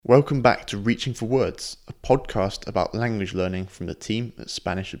Welcome back to Reaching for Words, a podcast about language learning from the team at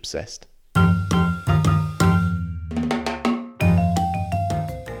Spanish Obsessed.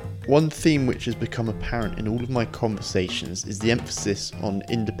 One theme which has become apparent in all of my conversations is the emphasis on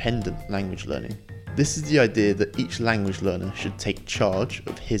independent language learning. This is the idea that each language learner should take charge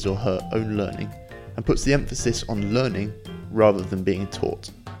of his or her own learning and puts the emphasis on learning rather than being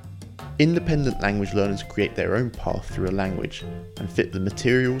taught. Independent language learners create their own path through a language and fit the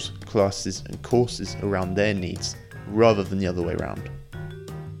materials, classes and courses around their needs rather than the other way around.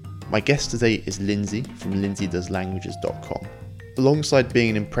 My guest today is Lindsay from lindsaydoeslanguages.com. Alongside being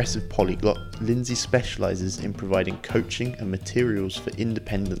an impressive polyglot, Lindsay specialises in providing coaching and materials for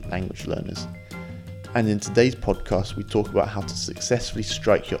independent language learners. And in today's podcast, we talk about how to successfully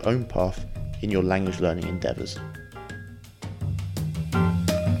strike your own path in your language learning endeavours.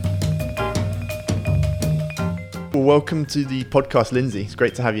 Well, welcome to the podcast, Lindsay. It's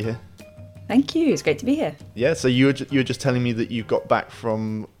great to have you here. Thank you. It's great to be here. Yeah, so you were just telling me that you got back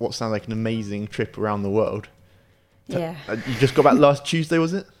from what sounds like an amazing trip around the world. Yeah. You just got back last Tuesday,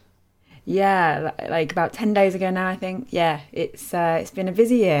 was it? Yeah, like about 10 days ago now, I think. Yeah, it's been a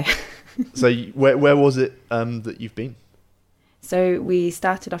busy year. So where was it that you've been? So we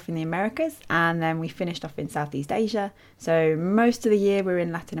started off in the Americas and then we finished off in Southeast Asia. So most of the year we were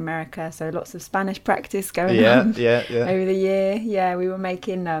in Latin America. So lots of Spanish practice going on over the year. Yeah, we were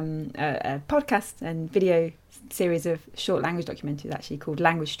making a podcast and video series of short language documentaries actually called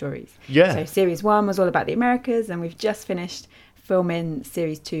Language Stories. Yeah. So series 1 was all about the Americas and we've just finished filming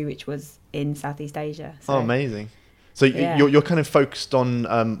series 2, which was in Southeast Asia. So, oh, amazing. So you're kind of focused on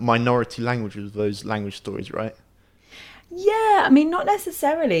minority languages with those language stories, right? Yeah, I mean, not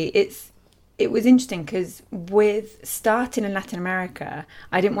necessarily. It was interesting because with starting in Latin America,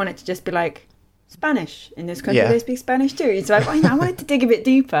 I didn't want it to just be like Spanish. In this country, they speak Spanish too. So I wanted to dig a bit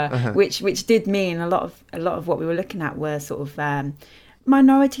deeper, which did mean a lot of what we were looking at were sort of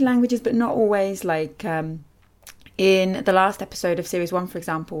minority languages, but not always like. In the last episode of Series 1, for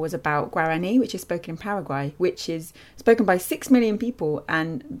example, was about Guarani, which is spoken in Paraguay, which is spoken by 6 million people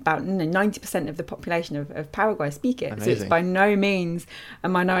and about 90% of the population of Paraguay speak it. Amazing. So it's by no means a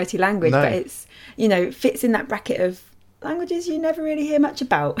minority language, but it's, fits in that bracket of languages you never really hear much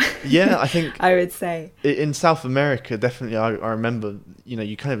about. Yeah, I think... I would say. In South America, definitely, I remember,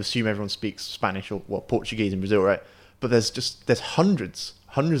 you kind of assume everyone speaks Spanish or Portuguese in Brazil, right? But there's hundreds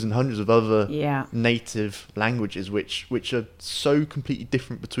and hundreds of other native languages which are so completely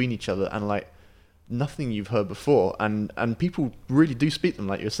different between each other and like nothing you've heard before, and people really do speak them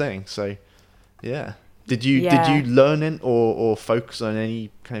like you're saying. So did you learn it or focus on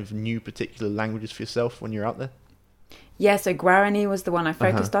any kind of new particular languages for yourself when you're out there? Yeah, so Guarani was the one I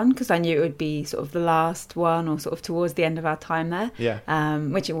focused on because I knew it would be sort of the last one or sort of towards the end of our time there.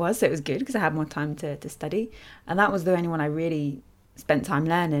 Which it was, so it was good because I had more time to study, and that was the only one I really spent time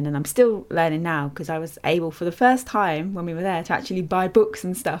learning, and I'm still learning now because I was able for the first time when we were there to actually buy books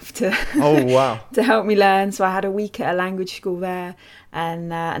and stuff to to help me learn. So I had a week at a language school there,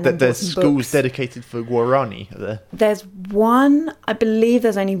 and then there's schools books dedicated for Guarani there. There's one, I believe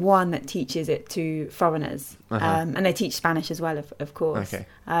there's only one that teaches it to foreigners, and they teach Spanish as well, of course. Okay.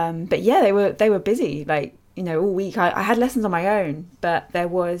 But yeah, they were busy, like all week. I had lessons on my own, but there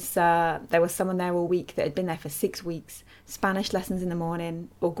was someone there all week that had been there for 6 weeks. Spanish lessons in the morning,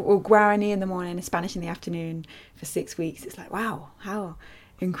 or Guarani in the morning, and Spanish in the afternoon for 6 weeks. It's like, wow, how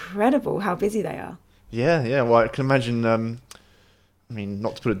incredible, how busy they are. Yeah. Well, I can imagine, I mean,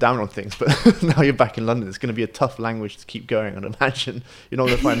 not to put it down on things, but now you're back in London, it's going to be a tough language to keep going, I'd imagine. You're not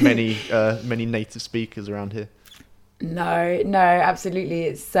going to find many native speakers around here. No, absolutely.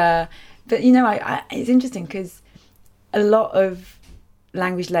 It's, but it's interesting because a lot of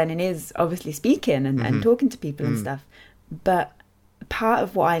language learning is obviously speaking and talking to people and stuff. But part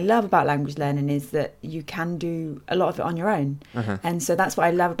of what I love about language learning is that you can do a lot of it on your own. And so that's what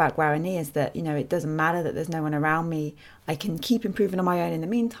I love about Guarani is that, it doesn't matter that there's no one around me. I can keep improving on my own in the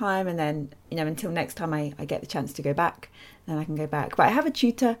meantime. And then, until next time I get the chance to go back, then I can go back. But I have a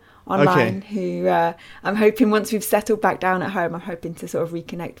tutor online who I'm hoping once we've settled back down at home, I'm hoping to sort of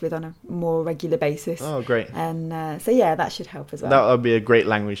reconnect with on a more regular basis. Oh, great. And that should help as well. That would be a great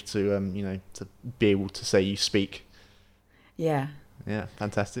language to, to be able to say you speak. Yeah,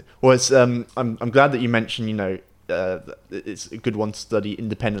 fantastic. Well, it's I'm glad that you mentioned it's a good one to study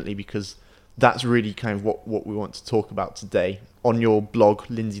independently because that's really kind of what we want to talk about today. On your blog,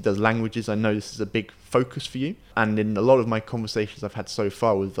 Lindsay Does Languages, I know this is a big focus for you, and in a lot of my conversations I've had so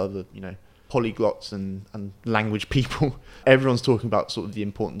far with other polyglots and language people, everyone's talking about sort of the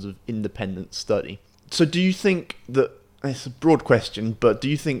importance of independent study. So do you think that it's a broad question, but do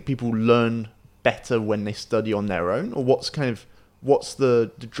you think people learn better when they study on their own, or what's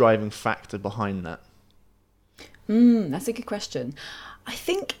the driving factor behind that? That's a good question. I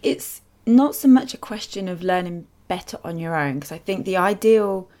think it's not so much a question of learning better on your own, because I think the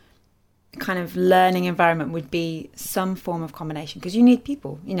ideal kind of learning environment would be some form of combination, because you need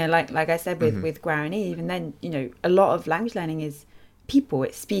people, like I said with Guarani, and then a lot of language learning is people.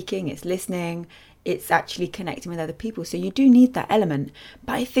 It's speaking, it's listening, it's actually connecting with other people, so you do need that element.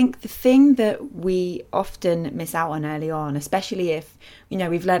 But I think the thing that we often miss out on early on, especially if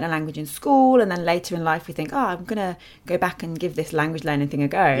we've learned a language in school and then later in life we think, I'm gonna go back and give this language learning thing a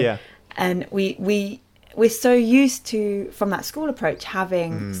go, and we're so used to, from that school approach,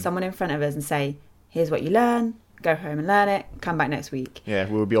 having someone in front of us and say, here's what you learn, go home and learn it, come back next week.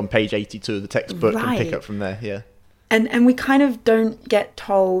 We'll be on page 82 of the textbook and pick up from there. And we kind of don't get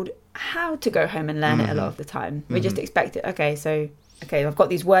told how to go home and learn it a lot of the time. We just expect it. Okay, I've got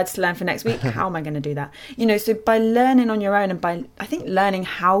these words to learn for next week. How am I going to do that? So by learning on your own, and I think learning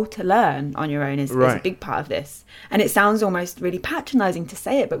how to learn on your own is a big part of this. And it sounds almost really patronizing to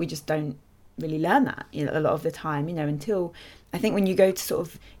say it, but we just don't really learn that, a lot of the time, until I think when you go to sort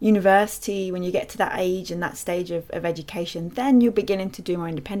of university, when you get to that age and that stage of education, then you're beginning to do more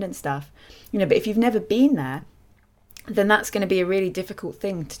independent stuff, but if you've never been there, then that's going to be a really difficult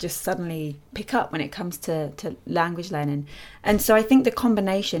thing to just suddenly pick up when it comes to language learning. And so I think the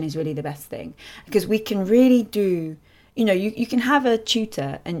combination is really the best thing, because we can really do, you can have a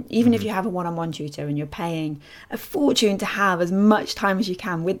tutor, and even if you have a one-on-one tutor and you're paying a fortune to have as much time as you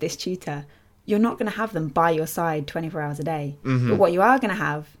can with this tutor, you're not going to have them by your side 24 hours a day. But what you are going to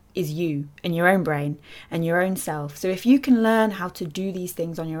have is you and your own brain and your own self. So if you can learn how to do these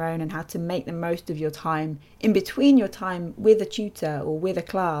things on your own and how to make the most of your time in between your time with a tutor or with a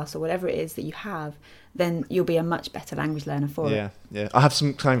class or whatever it is that you have, then you'll be a much better language learner for it. Yeah. I have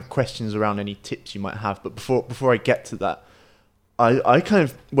some kind of questions around any tips you might have, but before I get to that, I kind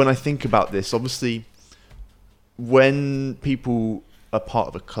of, when I think about this, obviously when people are part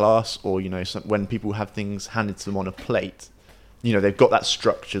of a class, or when people have things handed to them on a plate, they've got that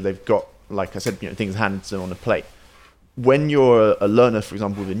structure, they've got, like I said, things handed to them on a plate. When you're a learner, for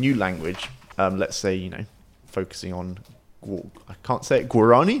example, with a new language, let's say, focusing on, I can't say it,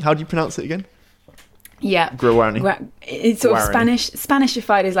 Guarani? How do you pronounce it again? Yeah. Guarani. It's sort of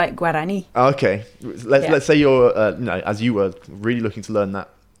Spanishified is like Guarani. Okay. Let's say you're, as you were really looking to learn that,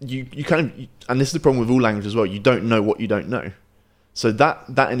 you kind of, and this is the problem with all languages as well, you don't know what you don't know. So that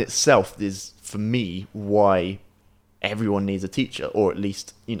in itself is, for me, why everyone needs a teacher, or at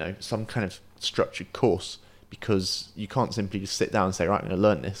least, some kind of structured course, because you can't simply just sit down and say, right, I'm going to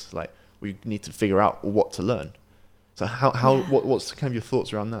learn this. Like, we need to figure out what to learn. So what's kind of your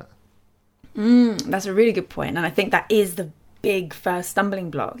thoughts around that? That's a really good point. And I think that is the big first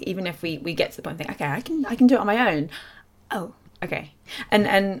stumbling block. Even if we get to the point and think, okay, I can do it on my own. Oh, okay.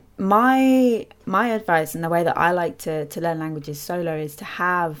 And my advice, and the way that I like to learn languages solo, is to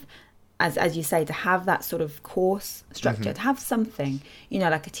have, as you say, to have that sort of course structure, to have something,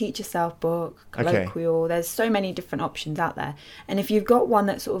 like a teach yourself book, colloquial. There's so many different options out there. And if you've got one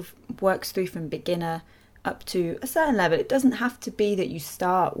that sort of works through from beginner up to a certain level, it doesn't have to be that you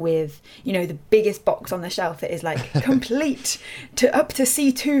start with, the biggest box on the shelf that is like complete to up to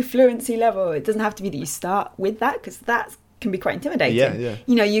C2 fluency level. It doesn't have to be that you start with that, because that can be quite intimidating.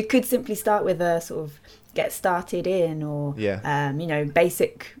 Yeah. You could simply start with a sort of get started in, or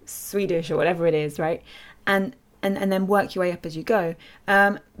basic Swedish or whatever it is, right? And then work your way up as you go.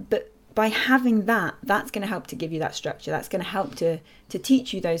 But by having that's going to help to give you that structure. That's going to help to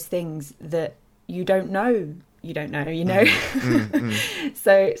teach you those things that you don't know.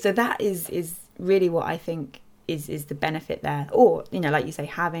 So that is really what I think is the benefit there. Or, like you say,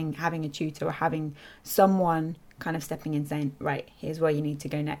 having a tutor, or having someone kind of stepping in saying, right, here's where you need to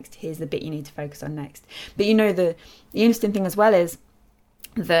go next, here's the bit you need to focus on next. But the interesting thing as well is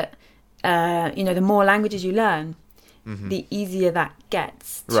that the more languages you learn, the easier that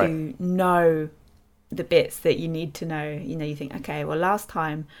gets to know the bits that you need to know. You think, okay, well, last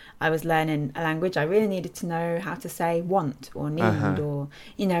time I was learning a language, I really needed to know how to say want or need, or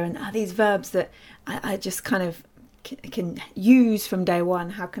and these verbs that I just kind of can use from day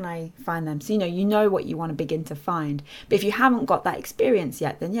one. How can I find them? So you know what you want to begin to find. But if you haven't got that experience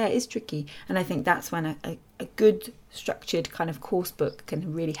yet, then it is tricky. And I think that's when a good structured kind of course book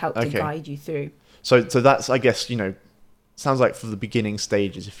can really help to guide you through. So that's, I guess, sounds like for the beginning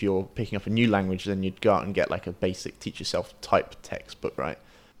stages, if you're picking up a new language, then you'd go out and get like a basic teach yourself type textbook, right?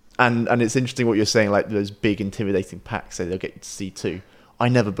 And it's interesting what you're saying, like those big intimidating packs say they'll get you to C2. I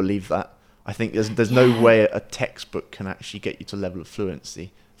never believed that. I think there's no way a textbook can actually get you to a level of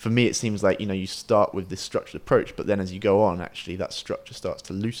fluency. For me, it seems like, you start with this structured approach, but then as you go on, actually that structure starts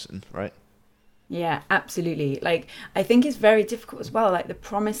to loosen, right? Yeah, absolutely. Like, I think it's very difficult as well. Like the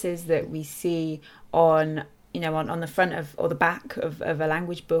promises that we see on the front of or the back of a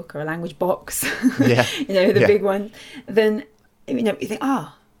language book or a language box, Yeah. the big one, then, you think,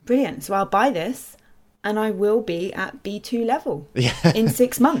 brilliant. So I'll buy this and I will be at B2 level in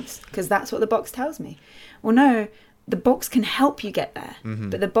 6 months because that's what the box tells me. Well, no, the box can help you get there,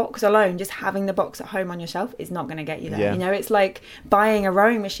 but the box alone, just having the box at home on your shelf, is not going to get you there. Yeah. It's like buying a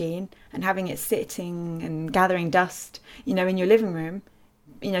rowing machine and having it sitting and gathering dust, in your living room.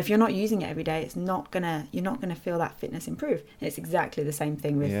 If you're not using it every day, you're not gonna feel that fitness improve. And it's exactly the same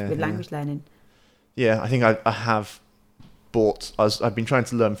thing with language learning. Yeah, I think I have bought. I've been trying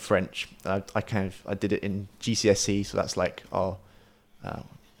to learn French. I did it in GCSE, so that's like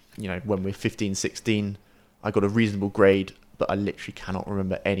when we're 15, 16, I got a reasonable grade, but I literally cannot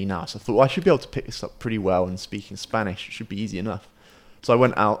remember any now. So I thought, I should be able to pick this up pretty well, and speaking Spanish, it should be easy enough. So I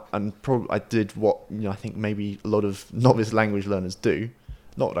went out and I did what I think maybe a lot of novice language learners do.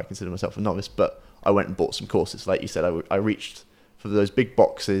 Not that I consider myself a novice, but I went and bought some courses. Like you said, I reached for those big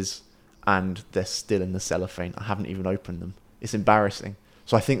boxes, and they're still in the cellophane. I haven't even opened them. It's embarrassing.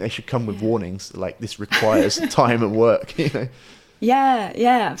 So I think they should come with warnings, like this requires time and work,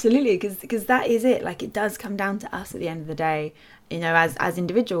 Yeah, absolutely. Because that is it. Like, it does come down to us at the end of the day, as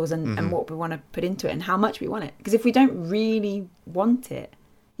individuals and what we want to put into it and how much we want it. Because if we don't really want it,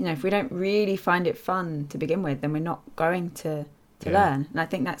 if we don't really find it fun to begin with, then we're not going to learn. And I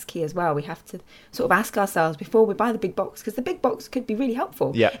think that's key as well. We have to sort of ask ourselves before we buy the big box, because the big box could be really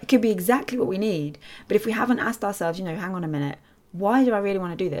helpful. Yeah. It could be exactly what we need. But if we haven't asked ourselves, hang on a minute, why do I really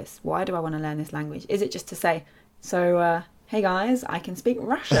want to do this? Why do I want to learn this language? Is it just to say, hey guys, I can speak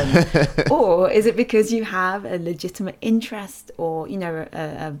Russian? Or is it because you have a legitimate interest or,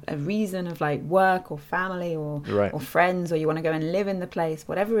 a reason of like work or family or friends, or you want to go and live in the place,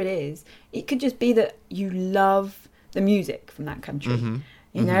 whatever it is. It could just be that you love the music from that country,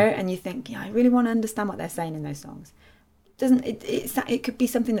 and you think, I really want to understand what they're saying in those songs. It could be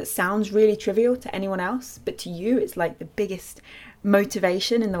something that sounds really trivial to anyone else, but to you, it's like the biggest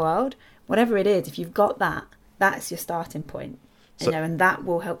motivation in the world. Whatever it is, if you've got that, that's your starting point, and that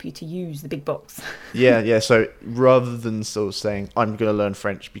will help you to use the big box. Yeah. So rather than sort of saying, I'm going to learn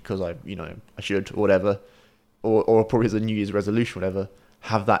French because I should, or whatever, or probably as a New Year's resolution, whatever,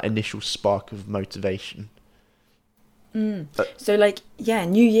 have that initial spark of motivation. So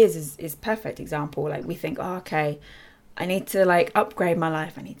New Year's is perfect example. Like, we think, okay, I need to upgrade my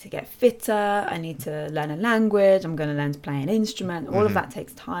life. I need to get fitter. I need to learn a language. I'm going to learn to play an instrument. All of that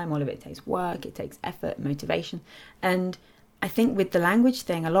takes time. All of it takes work. It takes effort, motivation. And I think with the language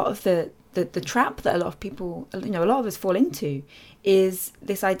thing, a lot of the trap that a lot of people, a lot of us fall into is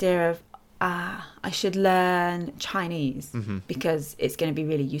this idea of, I should learn Chinese because it's going to be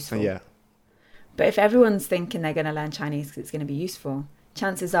really useful. Yeah. But if everyone's thinking they're going to learn Chinese because it's going to be useful,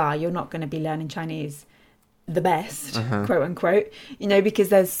 chances are you're not going to be learning Chinese the best, quote unquote, because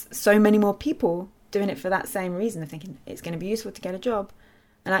there's so many more people doing it for that same reason. They're thinking it's going to be useful to get a job.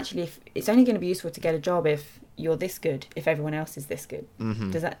 And actually, if it's only going to be useful to get a job if you're this good, if everyone else is this good.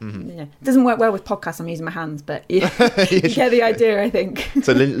 Does that, it doesn't work well with podcasts. I'm using my hands, but you get the idea, I think.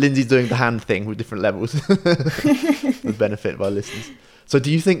 So Lindsay's doing the hand thing with different levels for the benefit of our listeners. So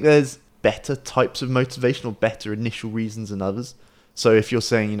do you think there's better types of motivation or better initial reasons than others? So if you're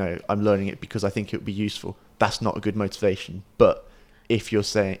saying, I'm learning it because I think it would be useful, that's not a good motivation. But if you're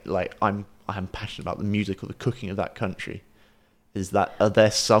saying, I'm passionate about the music or the cooking of that country, are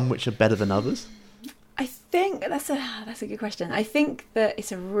there some which are better than others? I think that's a good question. I think that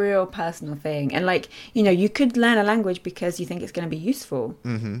it's a real personal thing. And you could learn a language because you think it's going to be useful,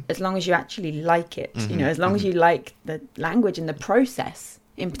 as long as you actually like it, as long as you like the language and the process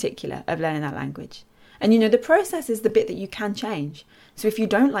in particular of learning that language. And the process is the bit that you can change. So if you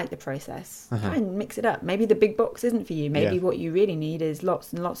don't like the process, try and mix it up. Maybe the big box isn't for you. Maybe what you really need is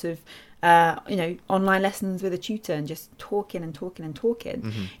lots and lots of online lessons with a tutor and just talking and talking and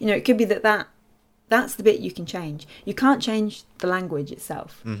talking. It could be that's the bit you can change. You can't change the language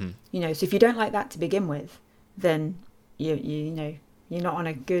itself. So if you don't like that to begin with, then you're not on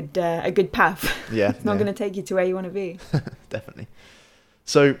a good path. It's not going to take you to where you want to be. Definitely.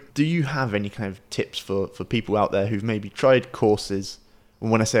 So do you have any kind of tips for people out there who've maybe tried courses? And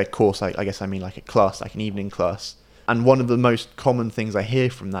when I say a course, I guess I mean like a class, like an evening class. And one of the most common things I hear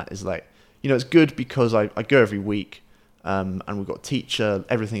from that is it's good because I go every week and we've got a teacher,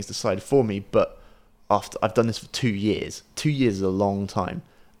 everything's decided for me. But after I've done this for 2 years, 2 years is a long time.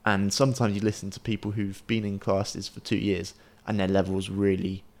 And sometimes you listen to people who've been in classes for 2 years and their level's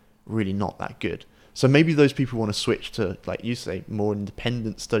really, really not that good. So maybe those people want to switch to, like you say, more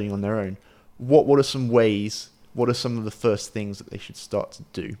independent studying on their own. What are some ways, what are some of the first things that they should start to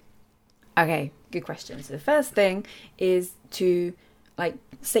do? Okay, good question. So the first thing is to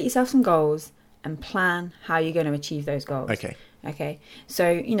set yourself some goals and plan how you're going to achieve those goals. Okay.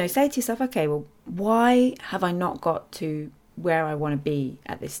 So, say to yourself, okay, well, why have I not got to where I want to be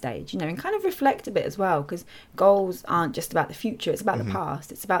at this stage? And kind of reflect a bit as well, because goals aren't just about the future, it's about the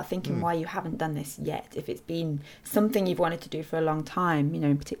past. It's about thinking why you haven't done this yet, if it's been something you've wanted to do for a long time,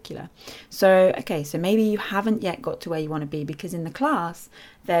 in particular. So maybe you haven't yet got to where you want to be, because in the class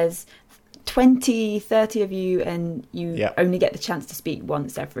there's 20, 30 of you, and you only get the chance to speak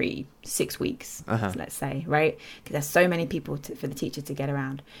once every 6 weeks, let's say, right? Because there's so many people for the teacher to get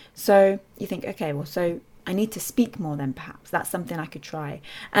around. So you think, okay, well, so I need to speak more then, perhaps. That's something I could try.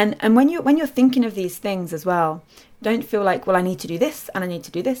 And when you're thinking of these things as well, don't feel like, well, I need to do this, and I need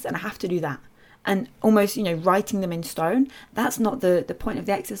to do this, and I have to do that. And almost, writing them in stone, that's not the point of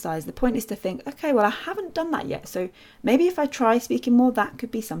the exercise. The point is to think, okay, well, I haven't done that yet. So maybe if I try speaking more, that could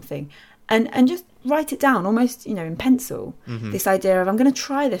be something. And just write it down, almost, in pencil, this idea of, I'm going to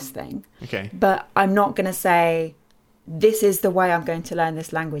try this thing, but I'm not going to say, this is the way I'm going to learn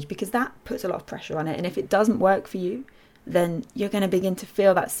this language, because that puts a lot of pressure on it. And if it doesn't work for you, then you're going to begin to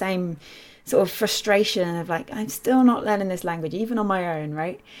feel that same sort of frustration of like, I'm still not learning this language, even on my own,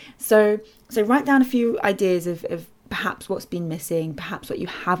 right? So write down a few ideas of perhaps what's been missing, perhaps what you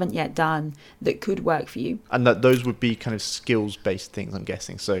haven't yet done that could work for you. And that those would be kind of skills-based things, I'm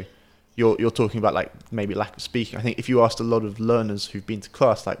guessing. So you're talking about like maybe lack of speaking. I think if you asked a lot of learners who've been to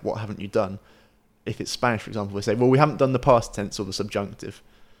class, like, what haven't you done? If it's Spanish, for example, they say, well, we haven't done the past tense or the subjunctive.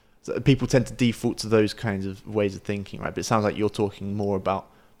 So people tend to default to those kinds of ways of thinking, right? But it sounds like you're talking more about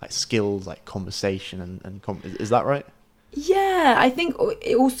like skills, like conversation is that right? Yeah, I think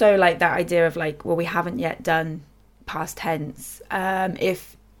also like that idea of like, well, we haven't yet done past tense.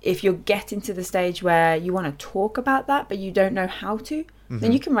 If you're getting to the stage where you want to talk about that, but you don't know how to,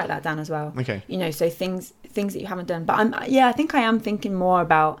 then you can write that down as well. Okay. So things that you haven't done. But I think I am thinking more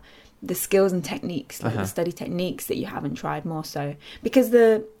about the skills and techniques, like the study techniques that you haven't tried more so. Because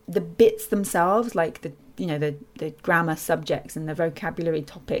the bits themselves, like the grammar subjects and the vocabulary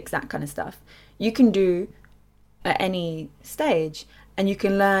topics, that kind of stuff, you can do at any stage, and you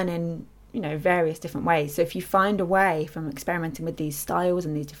can learn in various different ways. So if you find a way from experimenting with these styles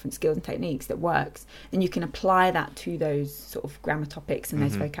and these different skills and techniques that works, then you can apply that to those sort of grammar topics and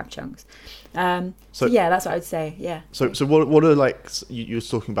those vocab chunks. So yeah, that's what I'd say. Yeah. So what are, like, you were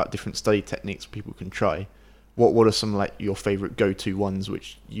talking about different study techniques people can try. What are some like your favorite go-to ones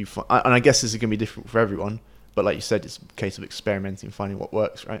which you find? And I guess this is going to be different for everyone, but like you said, it's a case of experimenting, finding what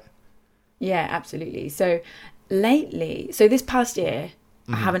works, right? Yeah, absolutely. So this past year,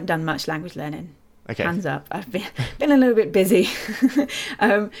 I haven't done much language learning. Okay. Hands up. I've been a little bit busy.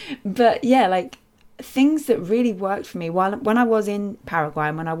 But yeah, like things that really worked for me when I was in Paraguay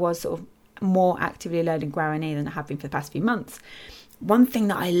and when I was sort of more actively learning Guarani than I have been for the past few months, one thing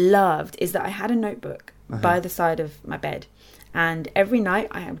that I loved is that I had a notebook by the side of my bed. And every night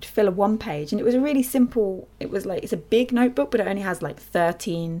I would fill a 1 page, and it was a really simple, it's a big notebook, but it only has like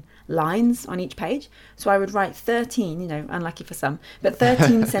 13 lines on each page. So I would write 13, unlucky for some, but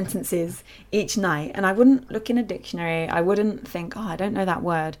 13 sentences each night. And I wouldn't look in a dictionary. I wouldn't think, I don't know that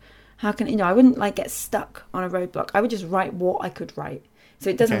word. How can, I wouldn't like get stuck on a roadblock. I would just write what I could write. So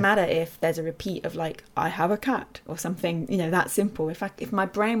it doesn't matter if there's a repeat of like, I have a cat or something, that simple. If my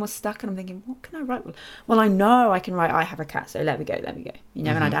brain was stuck and I'm thinking, what can I write? Well, I know I can write, I have a cat. So let me go.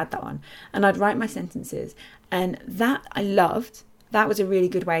 And I'd add that one and I'd write my sentences, and that I loved. That was a really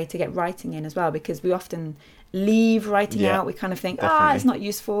good way to get writing in as well, because we often leave writing out. We kind of think, it's not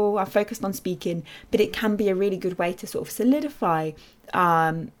useful. I've focused on speaking, but it can be a really good way to sort of solidify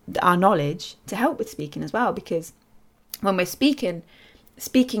our knowledge to help with speaking as well. Because when we're speaking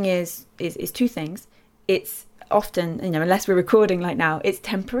is two things. It's often, unless we're recording like now, it's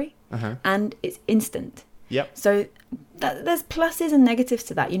temporary and it's instant. Yep. So there's pluses and negatives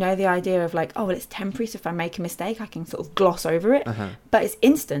to that. The idea of like, it's temporary, so if I make a mistake, I can sort of gloss over it. But it's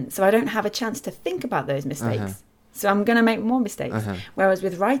instant, so I don't have a chance to think about those mistakes. So I'm going to make more mistakes. Whereas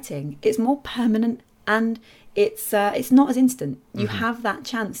with writing, it's more permanent, and it's not as instant. You have that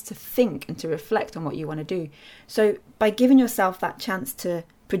chance to think and to reflect on what you want to do. So by giving yourself that chance to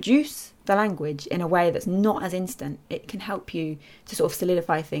produce the language in a way that's not as instant, it can help you to sort of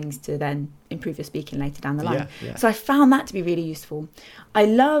solidify things to then improve your speaking later down the line. Yeah. So I found that to be really useful. I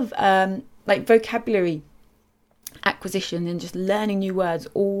love like vocabulary acquisition and just learning new words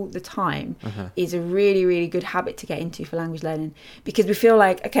all the time is a really, really good habit to get into for language learning, because we feel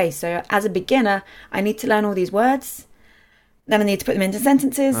like, okay, so as a beginner, I need to learn all these words, then I need to put them into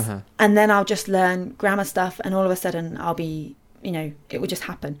sentences, and then I'll just learn grammar stuff, and all of a sudden I'll be, it will just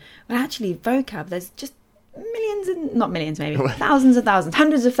happen. But actually, vocab, there's just millions and not millions, maybe thousands and thousands,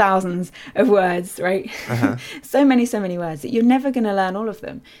 hundreds of thousands of words, right? so many words that you're never going to learn all of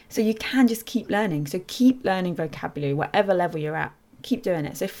them. So you can just keep learning. So keep learning vocabulary, whatever level you're at. Keep doing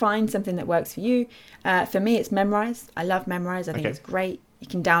it. So find something that works for you. For me, it's Memrise. I love Memrise. I think it's great. You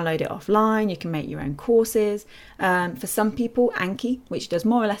can download it offline. You can make your own courses. For some people, Anki, which does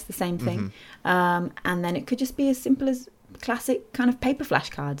more or less the same thing. And then it could just be as simple as classic kind of paper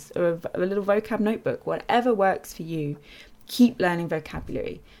flashcards or a little vocab notebook. Whatever works for you, keep learning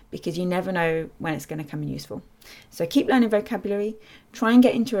vocabulary, because you never know when it's going to come in useful. So keep learning vocabulary. Try and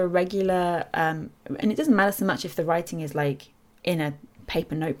get into a regular and it doesn't matter so much if the writing is like in a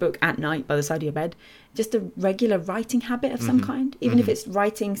paper notebook at night by the side of your bed. Just a regular writing habit of some kind, even if it's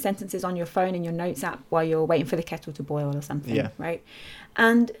writing sentences on your phone in your notes app while you're waiting for the kettle to boil or something, right?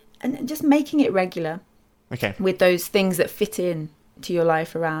 And just making it regular. Okay. With those things that fit in to your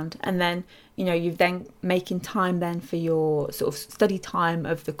life around. And then, you've then making time then for your sort of study time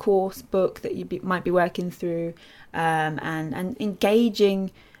of the course book that you might be working through, and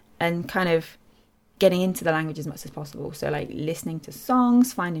engaging and kind of getting into the language as much as possible. So like listening to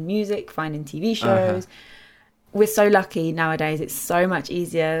songs, finding music, finding TV shows. We're so lucky nowadays. It's so much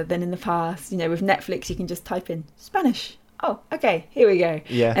easier than in the past. With Netflix, you can just type in Spanish. Oh, okay, here we go.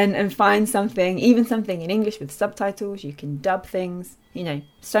 Yeah. And find something, even something in English with subtitles. You can dub things,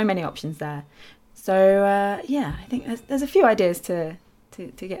 so many options there. So, I think there's a few ideas to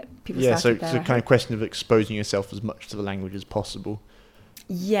get people started there. So kind of question of exposing yourself as much to the language as possible.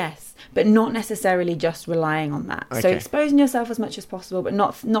 Yes, but not necessarily just relying on that. Okay. So exposing yourself as much as possible, but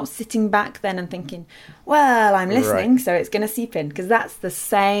not sitting back then and thinking, well, I'm listening, so it's going to seep in. Because that's the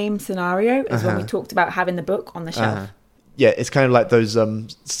same scenario as when we talked about having the book on the shelf. Yeah, it's kind of like those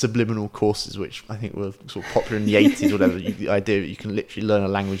subliminal courses, which I think were sort of popular in the 80s or whatever. The idea that you can literally learn a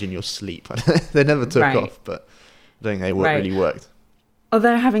language in your sleep. They never took off, but I don't think they really worked.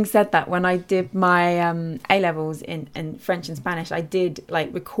 Although having said that, when I did my A-levels in French and Spanish, I did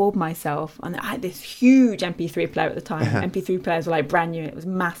like record myself. And I had this huge MP3 player at the time. MP3 players were like brand new. It was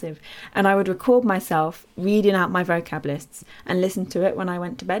massive. And I would record myself reading out my vocab lists and listen to it when I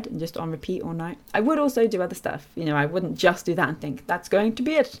went to bed and just on repeat all night. I would also do other stuff. I wouldn't just do that and think that's going to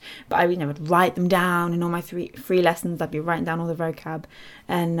be it. But I would write them down in all my free lessons. I'd be writing down all the vocab.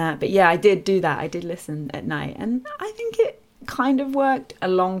 And but yeah, I did do that. I did listen at night. And I think it kind of worked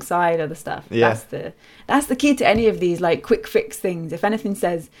alongside other stuff. That's the key to any of these like quick fix things. If anything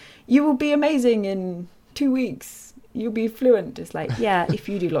says you will be amazing in 2 weeks, you'll be fluent, it's like, if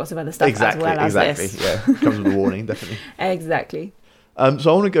you do lots of other stuff as well as this. Comes with a warning, definitely. Exactly.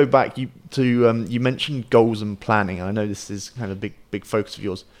 So I want to go back to you mentioned goals and planning. I know this is kind of a big focus of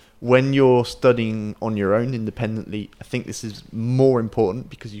yours. When you're studying on your own independently, I think this is more important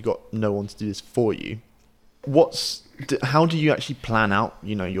because you've got no one to do this for you. How do you actually plan out,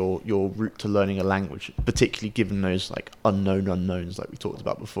 your route to learning a language, particularly given those like unknown unknowns like we talked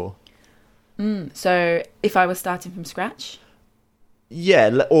about before? So if I was starting from scratch?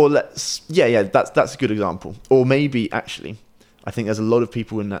 That's a good example. Or maybe actually, I think there's a lot of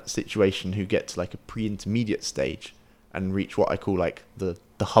people in that situation who get to like a pre-intermediate stage and reach what I call like the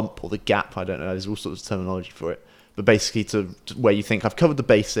hump or the gap. I don't know. There's all sorts of terminology for it, but basically to where you think I've covered the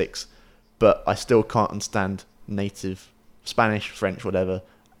basics, but I still can't understand native Spanish, French, whatever,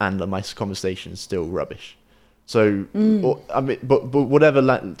 and my conversation is still rubbish. So, but whatever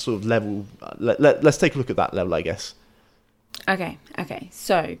sort of level, let's take a look at that level, I guess. Okay.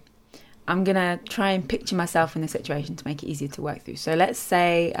 So, I'm gonna try and picture myself in the situation to make it easier to work through. So, let's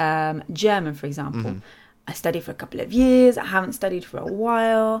say German, for example. I studied for a couple of years. I haven't studied for a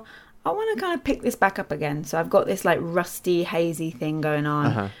while. I want to kind of pick this back up again. So, I've got this like rusty, hazy thing going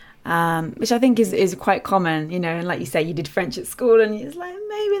on. Which I think is quite common, and like you say, you did French at school and it's like,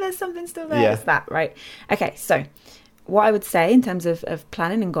 maybe there's something still there. It's that, right? Okay, so what I would say in terms of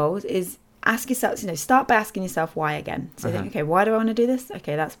planning and goals is ask yourself, start by asking yourself why again. So think, okay, why do I want to do this?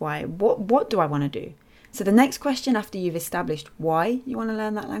 Okay, that's why. What do I want to do? So the next question after you've established why you want to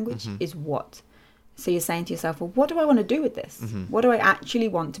learn that language is what. So you're saying to yourself, well, what do I want to do with this? What do I actually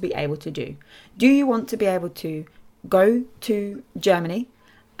want to be able to do? Do you want to be able to go to Germany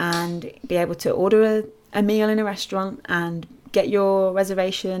and be able to order a meal in a restaurant and get your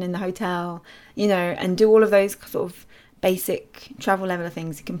reservation in the hotel, and do all of those sort of basic travel level of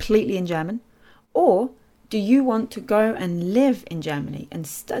things completely in German? Or do you want to go and live in Germany and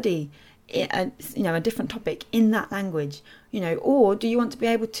study a different topic in that language, or do you want to be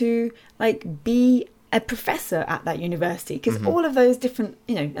able to like be a professor at that university? Because all of those different,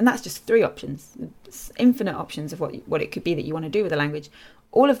 and that's just 3 options. It's infinite options of what it could be that you want to do with a language.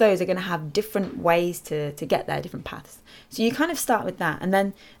 All of those are going to have different ways to get there, different paths. So you kind of start with that. And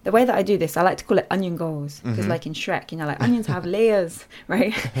then the way that I do this, I like to call it onion goals. Because like in Shrek, like onions have layers,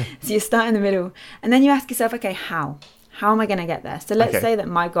 right? So you start in the middle. And then you ask yourself, okay, how? How am I going to get there? So let's say that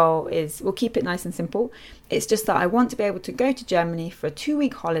my goal is, we'll keep it nice and simple. It's just that I want to be able to go to Germany for a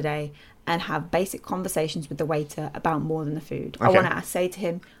 2-week holiday and have basic conversations with the waiter about more than the food. I want to say to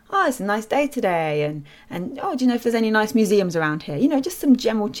him, oh, it's a nice day today. And oh, do you know if there's any nice museums around here? Just some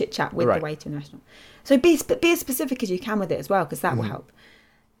general chit chat with the waiter in the restaurant. So be as specific as you can with it as well, because that will help.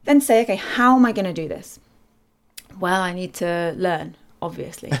 Then say, okay, how am I going to do this? Well, I need to learn,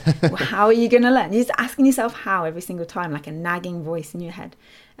 obviously. Well, how are you going to learn? You're just asking yourself how every single time, like a nagging voice in your head.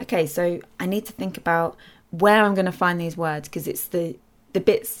 Okay, so I need to think about where I'm going to find these words, because it's the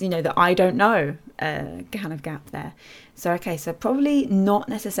bits, that I don't know, kind of gap there. So, okay, so probably not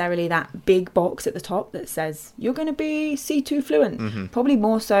necessarily that big box at the top that says you're going to be C2 fluent. Probably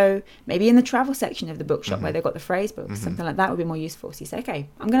more so maybe in the travel section of the bookshop where they've got the phrase books, something like that would be more useful. So you say, okay,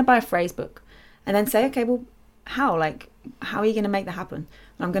 I'm going to buy a phrase book. And then say, okay, well, how? Like, how are you going to make that happen?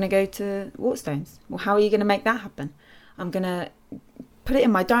 I'm going to go to Waterstones. Well, how are you going to make that happen? I'm going to put it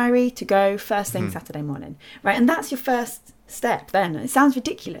in my diary to go first thing Saturday morning, right? And that's your first step then. It sounds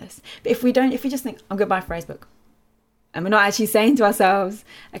ridiculous, but if we just think, I'm going to buy a phrase book, and we're not actually saying to ourselves,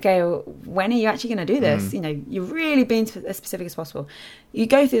 okay, well, when are you actually going to do this? You're really being as specific as possible. You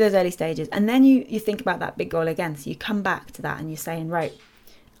go through those early stages, and then you think about that big goal again. So you come back to that and you're saying, right,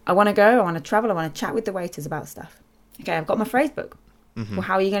 I want to go, I want to travel, I want to chat with the waiters about stuff. Okay, I've got my phrase book. Well,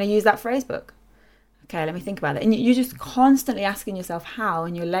 how are you going to use that phrase book? Okay, let me think about it. And you're just constantly asking yourself how,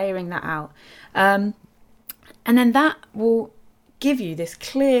 and you're layering that out. And then that will give you this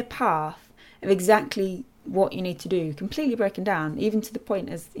clear path of exactly what you need to do, completely broken down, even to the point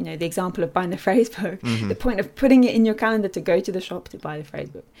as, the example of buying the phrase book, the point of putting it in your calendar to go to the shop to buy the phrase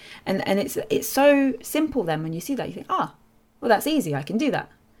book. And it's so simple then when you see that, you think, well, that's easy, I can do that.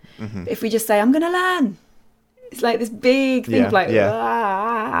 But if we just say, I'm going to learn, it's like this big thing of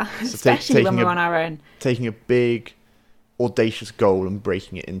especially when we're on our own. Taking a big, audacious goal and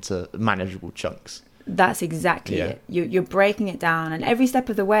breaking it into manageable chunks. That's exactly it. You're breaking it down, and every step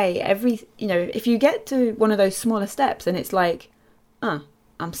of the way, if you get to one of those smaller steps and it's like,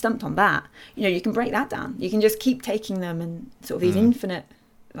 I'm stumped on that, you can break that down. You can just keep taking them and sort of these infinite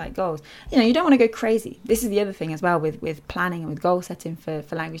like goals. You don't want to go crazy. This is the other thing as well with planning and with goal setting for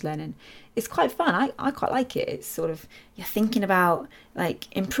language learning. It's quite fun. I quite like it. It's sort of, you're thinking about like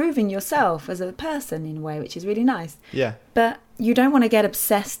improving yourself as a person in a way, which is really nice. Yeah. But you don't want to get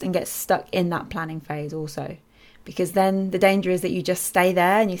obsessed and get stuck in that planning phase also, because then the danger is that you just stay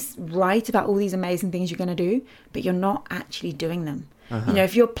there and you write about all these amazing things you're going to do, but you're not actually doing them.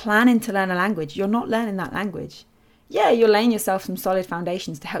 If you're planning to learn a language, you're not learning that language. Yeah, you're laying yourself some solid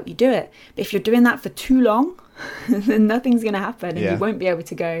foundations to help you do it. But if you're doing that for too long, then nothing's going to happen, and you won't be able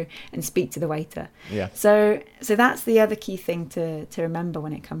to go and speak to the waiter. Yeah. So that's the other key thing to remember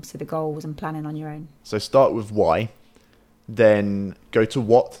when it comes to the goals and planning on your own. So start with why, then go to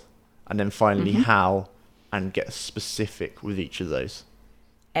what, and then finally how, and get specific with each of those.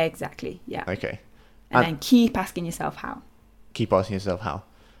 Exactly, yeah. Okay. And then keep asking yourself how. Keep asking yourself how.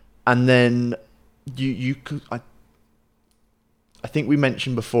 And then you could... I think we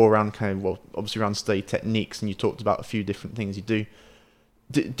mentioned before around obviously around study techniques, and you talked about a few different things you do.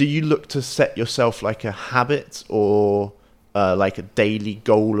 Do you look to set yourself like a habit or like a daily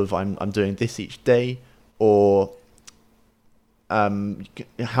goal of I'm doing this each day, or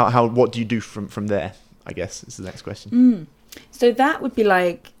what do you do from there? I guess is the next question. So that would be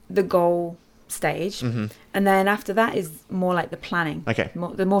like the goal stage, and then after that is more like the planning,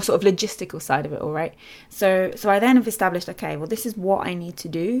 the more sort of logistical side of it all, right? So I then have established, okay, well, this is what I need to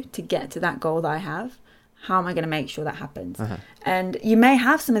do to get to that goal that I have. How am I going to make sure that happens? And you may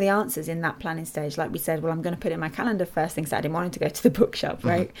have some of the answers in that planning stage, like we said, well, I'm going to put it in my calendar first thing Saturday morning to go to the bookshop,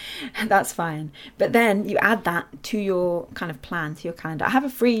 right? That's fine. But then you add that to your kind of plan, to your calendar. I have a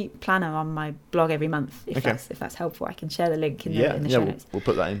free planner on my blog every month, if that's helpful. I can share the link in the show notes. We'll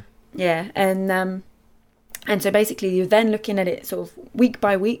put that in. Yeah, and so basically you're then looking at it sort of week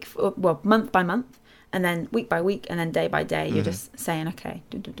by week, month by month, And then week by week and then day by day, you're just saying, okay,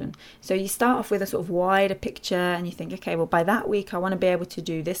 dun, dun, dun. So you start off with a sort of wider picture and you think, okay, well, by that week, I want to be able to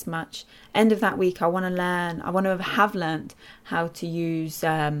do this much. End of that week, I want to have learned how to use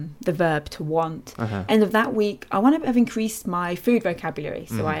the verb to want. End of that week, I want to have increased my food vocabulary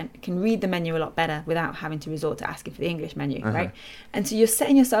so I can read the menu a lot better without having to resort to asking for the English menu, right? And so you're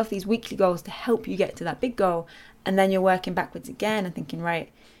setting yourself these weekly goals to help you get to that big goal. And then you're working backwards again and thinking,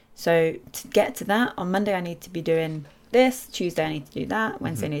 right, so to get to that, on Monday I need to be doing this, Tuesday I need to do that,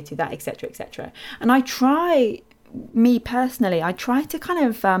 Wednesday I need to do that, etc., etc. And I try to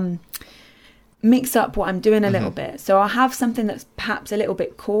kind of mix up what I'm doing a little bit. So I'll have something that's perhaps a little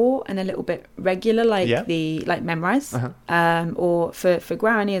bit core and a little bit regular, like Memrise. Or for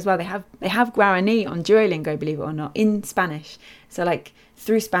Guarani as well, they have Guarani on Duolingo, believe it or not, in Spanish. So like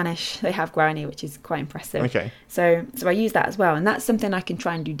through Spanish, they have Guarani, which is quite impressive. Okay. So I use that as well. And that's something I can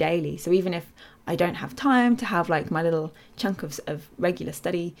try and do daily. So even if I don't have time to have like my little chunk of regular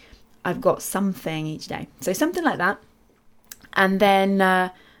study, I've got something each day. So something like that. And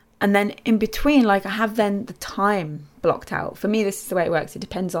then in between, like I have then the time blocked out. For me, this is the way it works. It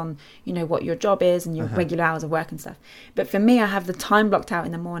depends on, what your job is and your regular hours of work and stuff. But for me, I have the time blocked out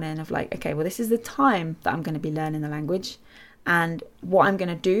in the morning of like, okay, well, this is the time that I'm going to be learning the language. And what I'm going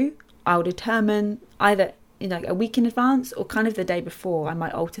to do, I'll determine either a week in advance or kind of the day before. I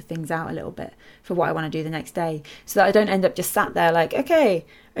might alter things out a little bit for what I want to do the next day, so that I don't end up just sat there like, okay,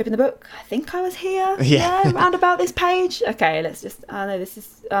 open the book, I think I was here, round about this page, okay, let's just,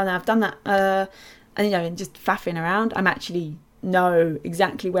 I've done that, and just faffing around. I'm actually know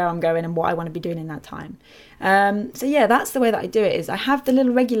exactly where I'm going and what I want to be doing in that time. So that's the way that I do it. Is I have the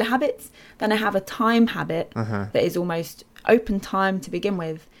little regular habits, then I have a time habit that is almost open time to begin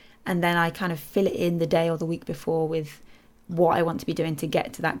with, and then I kind of fill it in the day or the week before with what I want to be doing to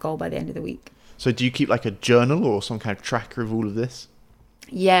get to that goal by the end of the week. So do you keep like a journal or some kind of tracker of all of this?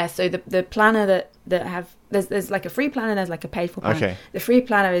 Yeah, so the planner that have there's like a free planner, there's like a paid for planner. Okay. The free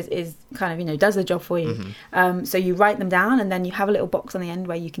planner is kind of does the job for you. So you write them down and then you have a little box on the end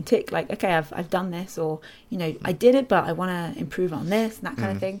where you can tick like, okay, I've done this, or I did it but I want to improve on this and that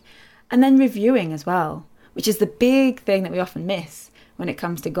kind of thing. And then reviewing as well, which is the big thing that we often miss when it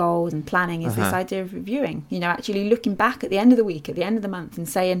comes to goals and planning, is this idea of reviewing, actually looking back at the end of the week, at the end of the month and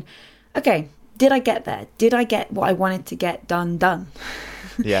saying, okay, did I get there? Did I get what I wanted to get done?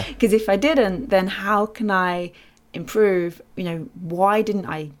 Yeah. Because if I didn't, then how can I improve? Why didn't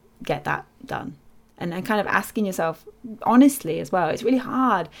I get that done? And kind of asking yourself honestly as well. It's really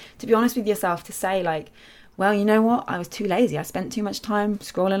hard to be honest with yourself, to say like, well, you know what? I was too lazy. I spent too much time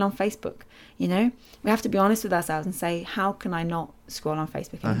scrolling on Facebook. We have to be honest with ourselves and say, how can I not scroll on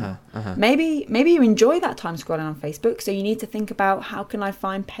Facebook anymore? Maybe you enjoy that time scrolling on Facebook, so you need to think about, how can I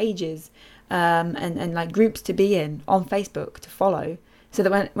find pages and like groups to be in on Facebook to follow, so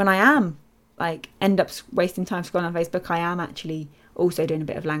that when I am like end up wasting time scrolling on Facebook, I am actually also doing a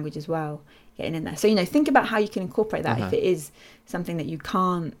bit of language as well, getting in there. So think about how you can incorporate that if it is something that you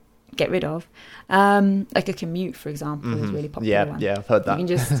can't get rid of, like a commute, for example, is a really popular one. Yeah, I've heard that. You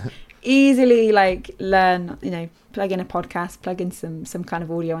can just easily like learn, plug in a podcast, plug in some kind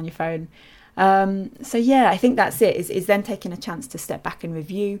of audio on your phone. I think that's it, is then taking a chance to step back and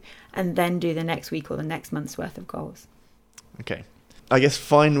review and then do the next week or the next month's worth of goals. Okay. I guess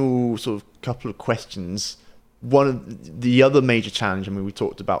final sort of couple of questions. One of the other major challenge, we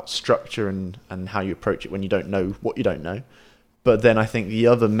talked about structure and how you approach it when you don't know what you don't know. But then I think the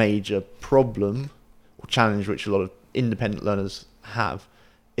other major problem or challenge which a lot of independent learners have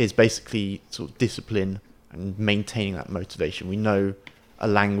is basically sort of discipline and maintaining that motivation. We know a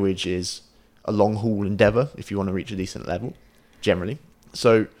language is a long haul endeavor if you want to reach a decent level, generally.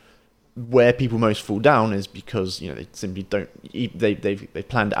 So where people most fall down is because they simply don't. They've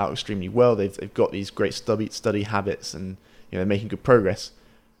planned it out extremely well. They've got these great study habits, and they're making good progress.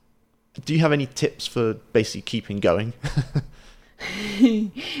 Do you have any tips for basically keeping going?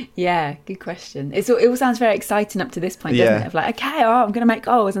 Yeah, good question. It all sounds very exciting up to this point, doesn't it? Of like, okay, I'm going to make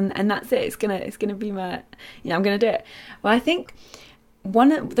goals, and that's it. It's gonna be my, I'm going to do it. Well, I think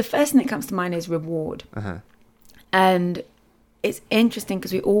the first thing that comes to mind is reward, and it's interesting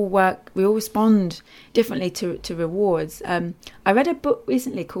because we all respond differently to rewards. I read a book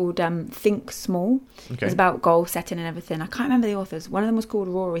recently called Think Small. Okay. It's about goal setting and everything. I can't remember the authors. One of them was called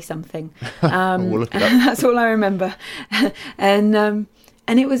Rory something. We'll look it up. That's all I remember. And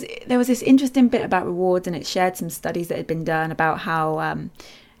there was this interesting bit about rewards, and it shared some studies that had been done about how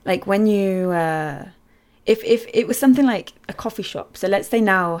like when you if it was something like a coffee shop, so let's say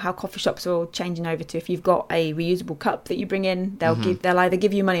now how coffee shops are all changing over to, if you've got a reusable cup that you bring in, they'll either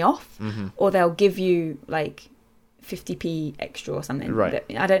give you money off, or they'll give you like 50p extra or something. Right.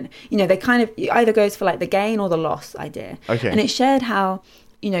 I don't, they kind of, it either goes for like the gain or the loss idea. Okay. And it shared how,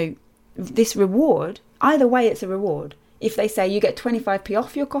 this reward, either way it's a reward. If they say you get 25p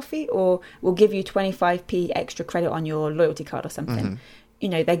off your coffee, or we'll give you 25p extra credit on your loyalty card or something,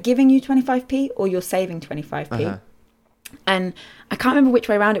 they're giving you 25p or you're saving 25p. And I can't remember which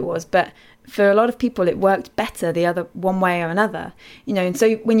way around it was, but for a lot of people it worked better the other one way or another. And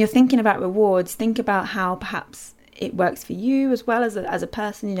so when you're thinking about rewards, think about how perhaps it works for you as well as a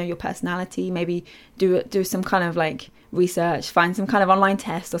person, your personality. Maybe do some kind of like research, find some kind of online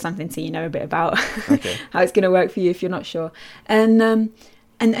test or something so you know a bit about how it's going to work for you if you're not sure. And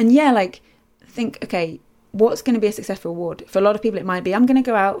yeah, like think, okay, what's going to be a successful reward? For a lot of people it might be, I'm going to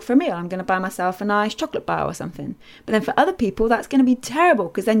go out for a meal, I'm going to buy myself a nice chocolate bar or something. But then for other people that's going to be terrible,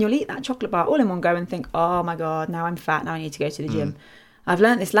 because then you'll eat that chocolate bar all in one go and think, oh my god, now I'm fat, now I need to go to the gym. I've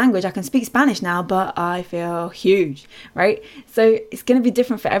learned this language, I can speak Spanish now, but I feel huge, right? So it's going to be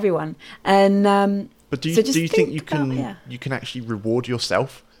different for everyone. And but do you think you can actually reward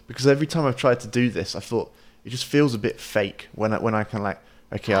yourself? Because every time I've tried to do this, I thought it just feels a bit fake when I can like,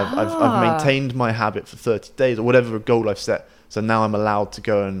 okay, I've maintained my habit for 30 days or whatever goal I've set, so now I'm allowed to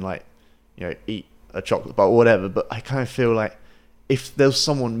go and like, eat a chocolate bar or whatever. But I kind of feel like if there's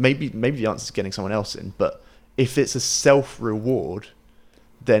someone, maybe the answer is getting someone else in, but if it's a self reward,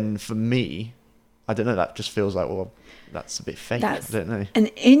 then for me, I don't know, that just feels like, well, that's a bit fake. I don't know. An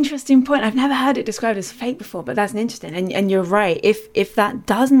interesting point. I've never heard it described as fake before, but that's an interesting. And you're right. If that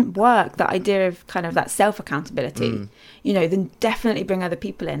doesn't work, that idea of kind of that self accountability, then definitely bring other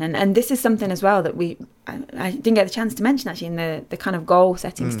people in. And this is something as well that I didn't get the chance to mention actually in the kind of goal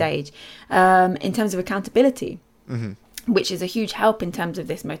setting stage, in terms of accountability. Which is a huge help in terms of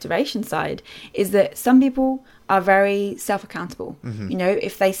this motivation side, is that some people are very self-accountable.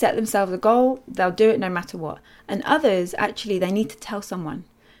 If they set themselves a goal, they'll do it no matter what. And others, actually, they need to tell someone.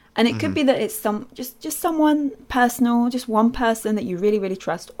 And it could be that it's just someone personal, just one person that you really, really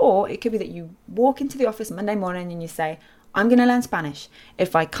trust. Or it could be that you walk into the office Monday morning and you say, I'm going to learn Spanish.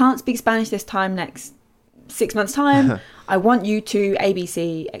 If I can't speak Spanish this time next 6 months' time, I want you to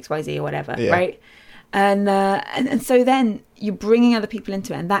ABC, XYZ or whatever, right? And so then you're bringing other people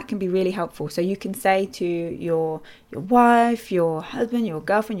into it, and that can be really helpful. So you can say to your wife, your husband, your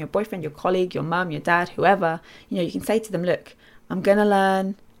girlfriend, your boyfriend, your colleague, your mum, your dad, whoever, you can say to them, look, I'm going to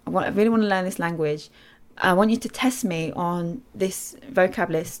learn, I really want to learn this language. I want you to test me on this vocab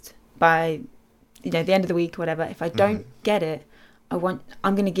list by, the end of the week or whatever. If I don't get it, I'm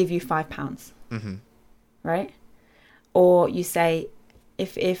going to give you £5, right? Or you say,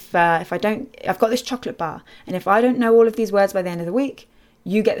 if I don't, I've got this chocolate bar, and if I don't know all of these words by the end of the week,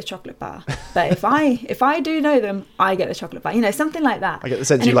 you get the chocolate bar. But if I do know them, I get the chocolate bar. Something like that. I get the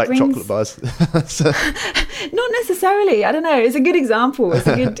sense you like chocolate bars. Not necessarily. I don't know. It's a good example. It's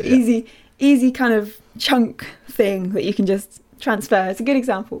a good easy kind of chunk thing that you can just transfer. It's a good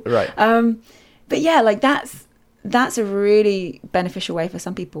example. Right. But yeah, like that's a really beneficial way for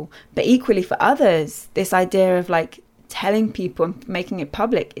some people. But equally for others, this idea of like telling people and making it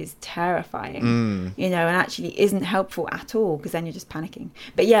public is terrifying, and actually isn't helpful at all, because then you're just panicking.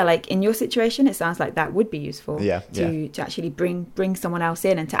 But yeah, like in your situation, it sounds like that would be useful to actually bring someone else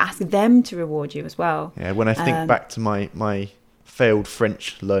in and to ask them to reward you as well. Yeah, when I think back to my failed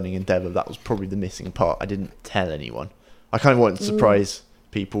French learning endeavour, that was probably the missing part. I didn't tell anyone. I kind of wanted to surprise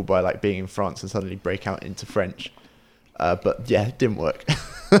people by like being in France and suddenly break out into French. But yeah, it didn't work.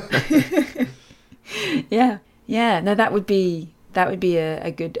 Yeah, no, that would be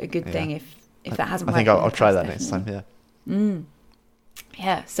a good thing if that hasn't worked. I think I'll try that next time.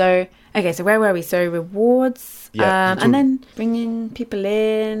 Yeah. So okay, so where were we? So rewards, and then bringing people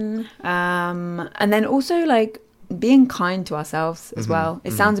in, and then also like being kind to ourselves as well.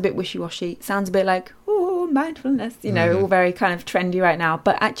 It sounds a bit wishy-washy. It sounds a bit like mindfulness, all very kind of trendy right now.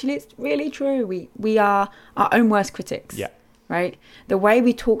 But actually, it's really true. We are our own worst critics. Yeah. Right. The way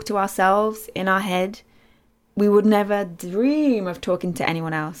we talk to ourselves in our head, we would never dream of talking to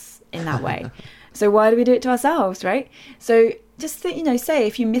anyone else in that way. So why do we do it to ourselves, right? So just say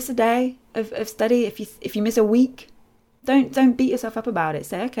if you miss a day of study, if you miss a week, don't beat yourself up about it.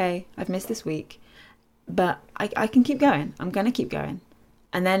 Say, okay, I've missed this week, but I can keep going. I'm going to keep going.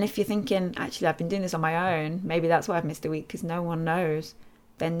 And then if you're thinking, actually, I've been doing this on my own, maybe that's why I've missed a week, because no one knows,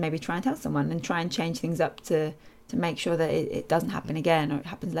 then maybe try and tell someone and try and change things up to to make sure that it doesn't happen again, or it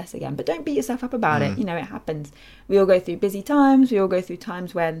happens less again. But don't beat yourself up about it. You know, it happens. We all go through busy times. We all go through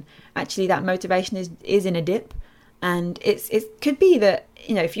times when actually that motivation is in a dip. And it could be that,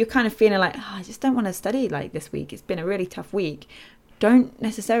 you know, if you're kind of feeling like, oh, I just don't want to study like this week, it's been a really tough week, don't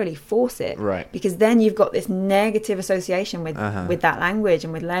necessarily force it. Right. Because then you've got this negative association with that language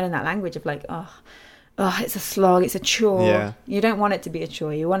and with learning that language of like, oh, it's a slog, it's a chore. Yeah. You don't want it to be a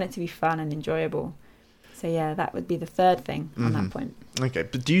chore. You want it to be fun and enjoyable. So yeah, that would be the third thing on that point. Okay.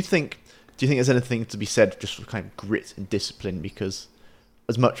 But do you think there's anything to be said just for kind of grit and discipline? Because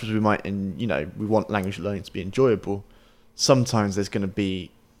as much as we might, we want language learning to be enjoyable, sometimes there's going to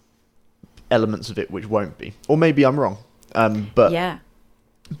be elements of it which won't be. Or maybe I'm wrong. But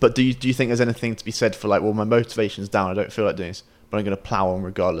do you think there's anything to be said for like, well, my motivation's down, I don't feel like doing this, but I'm going to plow on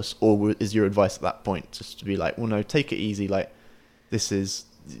regardless? Or is your advice at that point just to be like, well, no, take it easy, like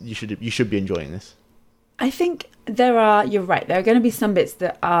you should be enjoying this? I think you're right, there are going to be some bits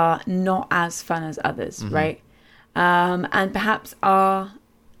that are not as fun as others, right? And perhaps are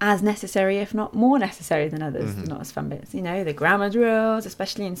as necessary, if not more necessary than others, not as fun bits. You know, the grammar drills,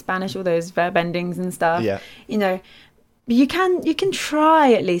 especially in Spanish, all those verb endings and stuff. Yeah. You know, you can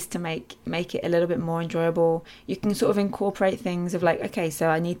try at least to make it a little bit more enjoyable. You can sort of incorporate things of like, okay, so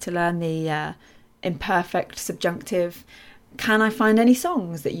I need to learn the imperfect subjunctive. Can I find any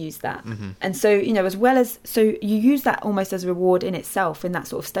songs that use that? And so, you know, so you use that almost as a reward in itself in that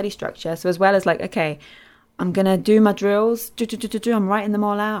sort of study structure. So as well as like, okay, I'm going to do my drills. I'm writing them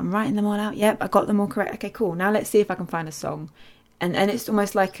all out. Yep, I got them all correct. Okay, cool. Now let's see if I can find a song. And it's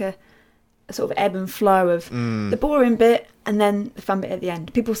almost like a sort of ebb and flow of the boring bit and then the fun bit at the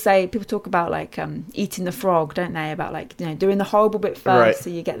end. People talk about like eating the frog, don't they? About like, you know, doing the horrible bit first, right, so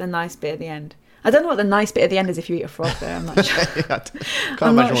you get the nice bit at the end. I don't know what the nice bit at the end is if you eat a frog, though. I'm not sure.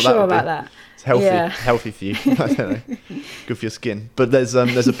 I'm not sure about that. It's healthy for you. I don't know. Good for your skin. But there's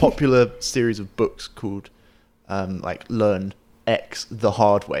a popular series of books called like Learn X the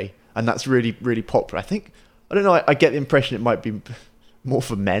Hard Way, and that's really, really popular. I don't know, I get the impression it might be more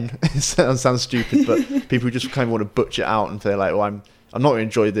for men. It sounds stupid, but people just kind of want to butcher it out and they're like, well, I'm not going to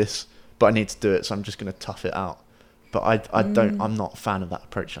enjoy this, but I need to do it, so I'm just going to tough it out. But I'm not a fan of that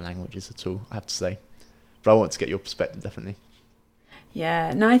approach to languages at all, I have to say. But I want to get your perspective, definitely.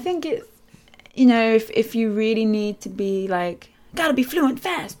 Yeah, no, I think it's, you know, if you really need to be like, gotta be fluent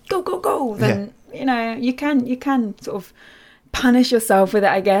fast, go, then, you know, you can sort of punish yourself with it,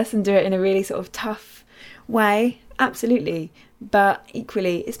 I guess, and do it in a really sort of tough way. Absolutely. But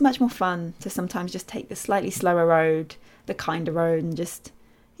equally, it's much more fun to sometimes just take the slightly slower road, the kinder road, and just,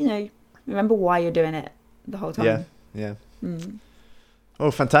 you know, remember why you're doing it the whole time. Yeah. Oh,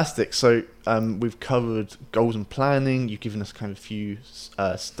 fantastic. So we've covered goals and planning. You've given us kind of a few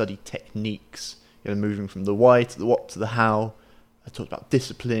study techniques, you know, moving from the why to the what to the how. I talked about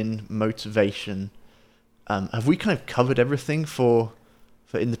discipline, motivation. Have we kind of covered everything for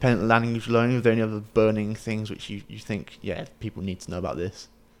independent language learning? Are there any other burning things which you think, people need to know about this?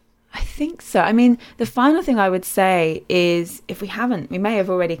 I think so. I mean, the final thing I would say is, if we haven't, we may have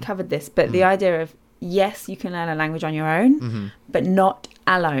already covered this, but the idea of, yes, you can learn a language on your own, but not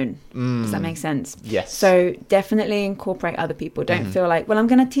alone. Does that make sense? Yes. So definitely incorporate other people. Don't feel like, well, I'm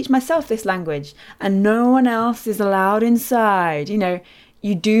going to teach myself this language and no one else is allowed inside. You know,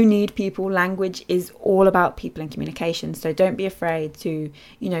 you do need people. Language is all about people and communication. So don't be afraid to,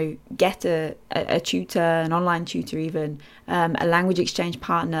 you know, get a tutor, an online tutor even, a language exchange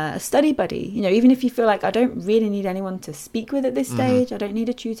partner, a study buddy. You know, even if you feel like, I don't really need anyone to speak with at this stage, I don't need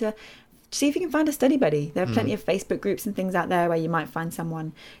a tutor, see if you can find a study buddy. There are plenty of Facebook groups and things out there where you might find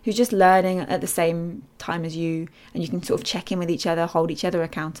someone who's just learning at the same time as you, and you can sort of check in with each other, hold each other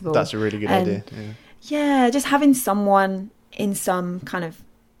accountable. That's a really good idea. Yeah, just having someone in some kind of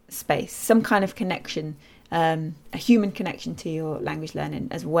space, some kind of connection, a human connection to your language learning,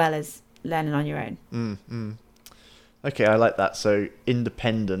 as well as learning on your own. Okay, I like that. So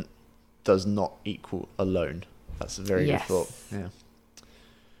independent does not equal alone. That's a very good thought. Yeah.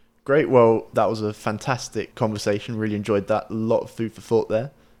 Great. Well, that was a fantastic conversation. Really enjoyed that. A lot of food for thought there.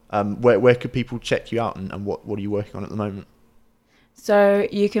 Where could people check you out, and what are you working on at the moment? So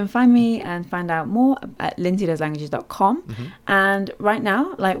you can find me and find out more at lindsaydoeslanguages.com. And right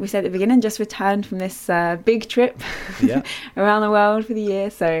now, like we said at the beginning, just returned from this big trip around the world for the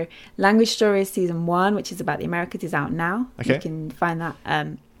year. So Language Stories Season 1, which is about the Americas, is out now. Okay. You can find that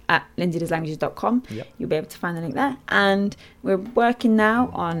at lindsaydoeslanguages.com. You'll be able to find the link there. And we're working now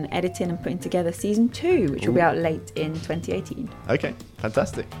on editing and putting together Season 2, which will be out late in 2018. Okay,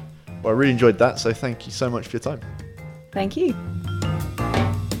 fantastic. Well, I really enjoyed that, so thank you so much for your time. Thank you.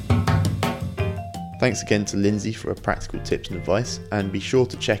 Thanks again to Lindsay for her practical tips and advice, and be sure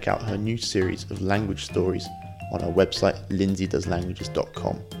to check out her new series of language stories on our website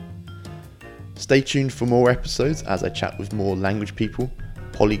lindsaydoeslanguages.com. Stay tuned for more episodes as I chat with more language people,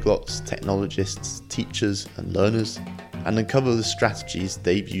 polyglots, technologists, teachers and learners, and uncover the strategies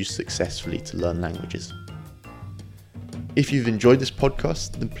they've used successfully to learn languages. If you've enjoyed this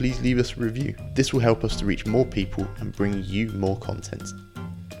podcast, then please leave us a review. This will help us to reach more people and bring you more content.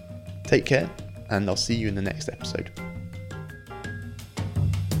 Take care, and I'll see you in the next episode.